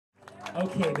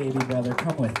Okay, baby brother,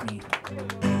 come with me.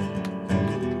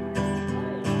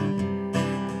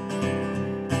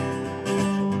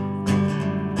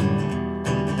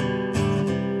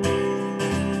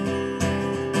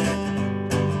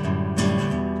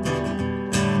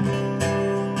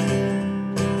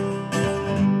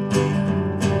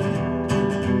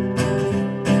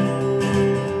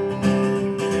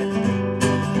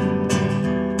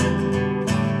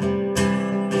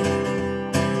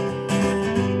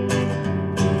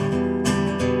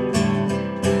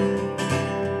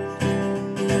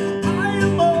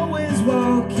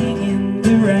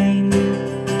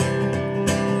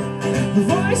 The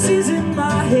voices in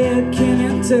my head can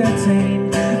entertain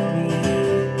me,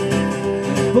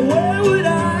 but where would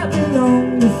I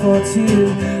belong before too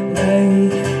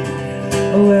late?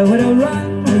 Where would I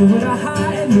run? Where would I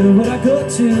hide? Where would I go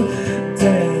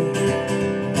today?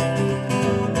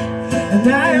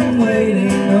 And I am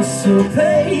waiting oh so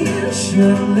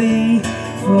patiently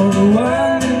for the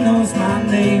one who knows my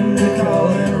name to call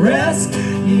and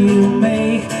rescue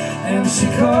me. And she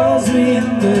calls me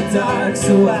in the dark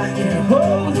so I can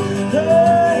hold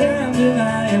her hand, and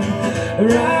I am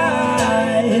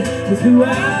right with who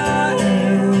I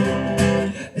am,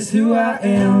 is who I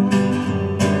am.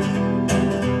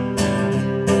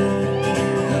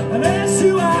 And that's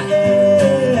who I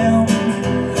am,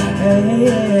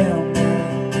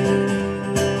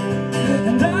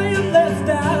 and I am left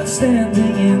out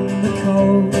standing in the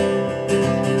cold.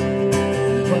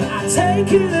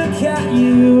 Take a look at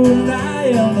you and I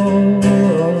am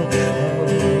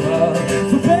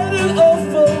for better or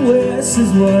for worse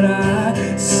is what I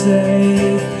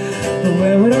say. But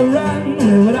where would I run?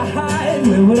 Where would I hide?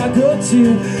 Where would I go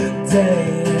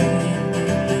today?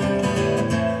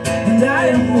 And I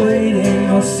am waiting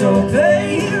oh so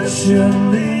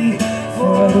patiently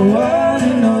for the one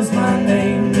who knows my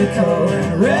name to call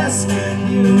and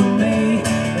rescue me.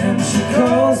 And she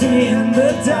calls me in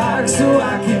the dark so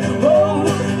I can hold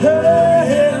her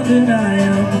hand, and I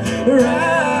am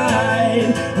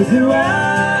right with who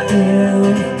I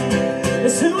am,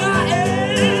 it's who I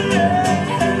am,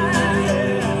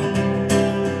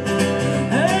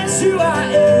 it's who I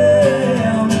am.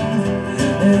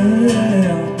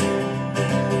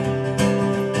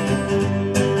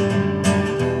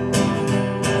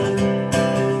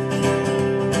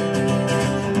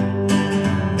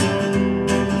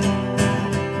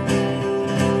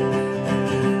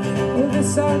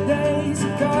 Our days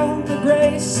have gone, the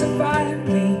grace to find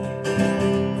me.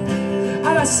 And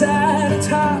I sat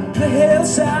atop the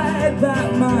hillside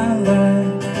by my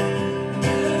life,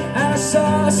 and I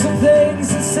saw some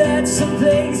things and said some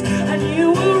things, and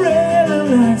you were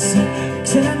really right. So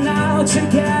turn out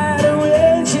together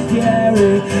when you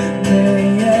carry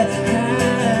me,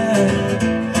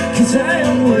 cause I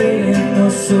am waiting oh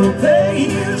so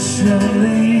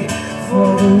patiently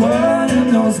for the one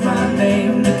who knows my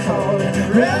name to call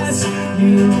and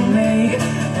rescue me.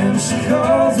 And she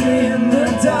calls me in the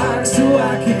dark so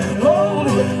I can hold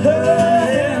her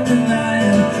hand, and I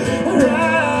am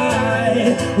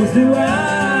right with who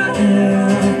I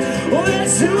am. Oh,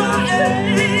 that's who I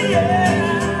am.